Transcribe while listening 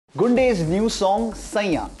Gunday's new song,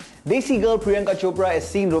 Saiyaan. Desi girl Priyanka Chopra is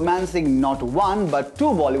seen romancing not one but two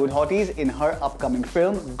Bollywood hotties in her upcoming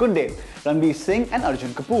film, Gunday, Ranveer Singh and Arjun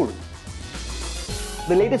Kapoor.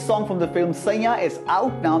 The latest song from the film Saiyaan is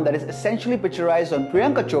out now, that is essentially picturized on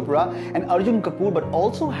Priyanka Chopra and Arjun Kapoor but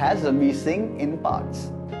also has Ranveer Singh in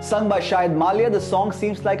parts. Sung by Shahid Mallya, the song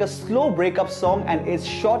seems like a slow breakup song and is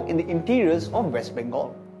shot in the interiors of West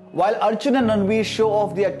Bengal. While Arjun and Ranveer show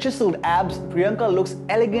off their chiseled abs, Priyanka looks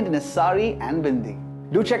elegant in a sari and bindi.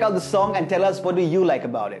 Do check out the song and tell us what do you like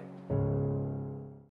about it.